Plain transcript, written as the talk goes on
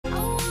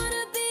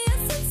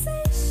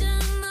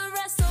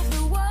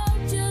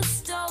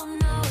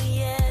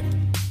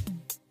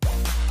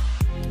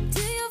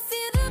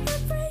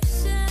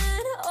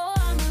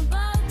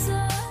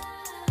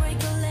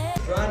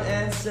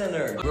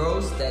Deinert.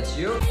 Rose, that's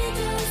you.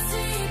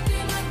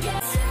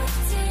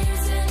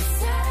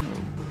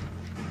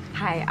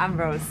 Hi, I'm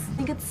Rose. I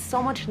think it's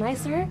so much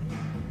nicer.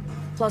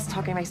 Plus,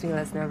 talking makes me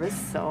less nervous,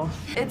 so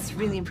it's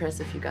really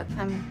impressive you got that.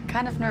 I'm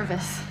kind of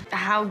nervous.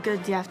 How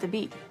good do you have to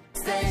be?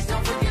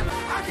 Don't forget,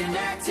 I can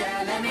act,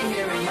 yeah, let me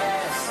hear it,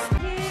 yes.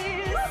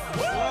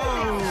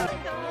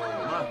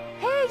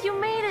 Hey, you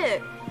made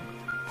it!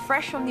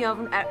 Fresh from the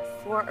oven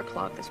at 4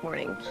 o'clock this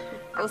morning.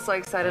 I was so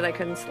excited I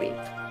couldn't sleep.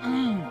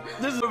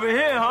 This is over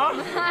here,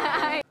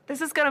 huh?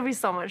 This is gonna be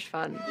so much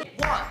fun. 1,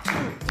 2,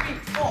 3,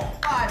 4,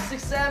 5,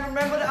 6, 7.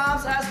 Remember the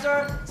arms,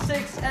 Esther.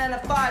 6 and a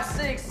 5,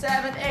 6,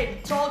 7,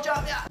 8. Tall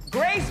jump, yeah.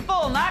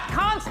 Graceful, not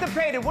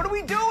constipated. What are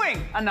we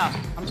doing? Enough.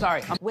 I'm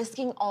sorry.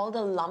 Whisking all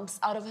the lumps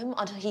out of him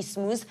until he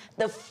smooths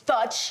the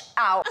fudge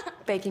out.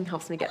 Baking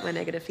helps me get my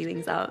negative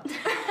feelings out.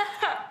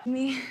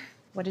 Me?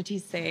 What did he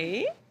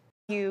say?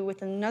 You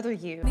with another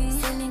you.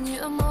 Sending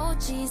you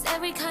emojis,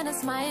 every kind of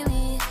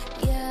smiley.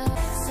 Yeah.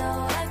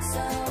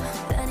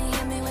 XOXO. Then he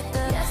hit me with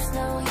the yes,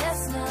 no.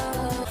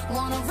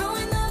 Wanna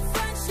ruin the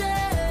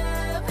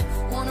friendship.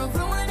 Wanna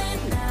ruin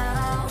it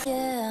now.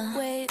 Yeah.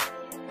 Wait,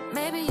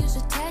 maybe you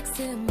should text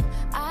him.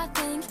 I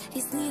think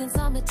he's needing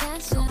some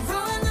attention.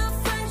 Ruin the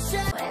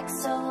friendship.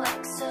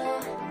 XOXO.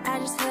 I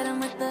just hit him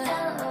with the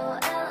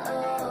LOLO.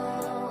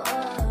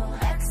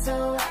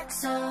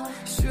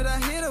 XOXO. Should I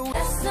hit her?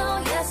 Yes,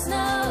 no, yes, no.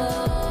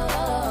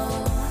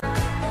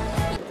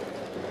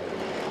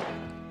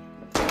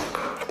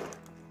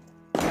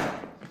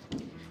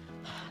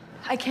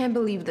 I can't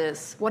believe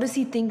this. What is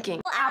he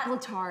thinking? Apple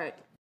tart.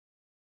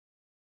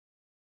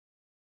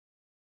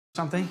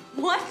 Something?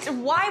 What?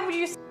 Why would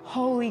you?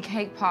 Holy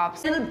cake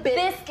pops. And a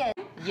biscuit.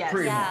 Yes.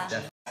 Pretty Yeah.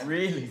 much.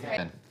 Really?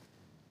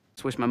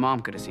 Just wish my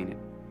mom could have seen it.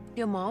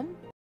 Your mom?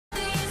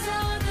 These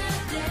are the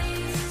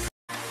days.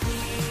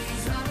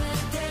 These are the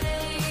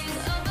days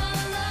of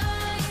our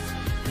lives.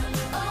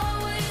 Gonna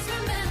always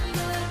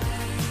remember.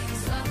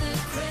 These are the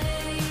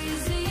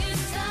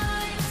craziest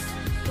times.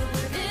 But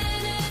we're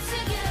in it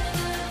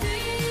together.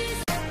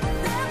 These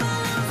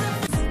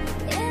levels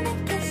in the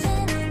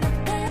kitchen.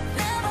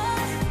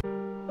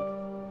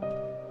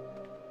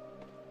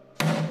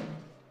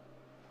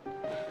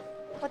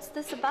 What's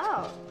this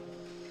about?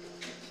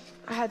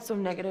 I had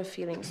some negative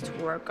feelings to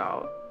work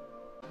out.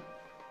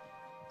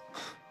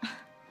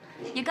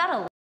 You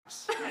gotta.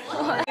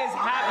 What is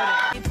happening?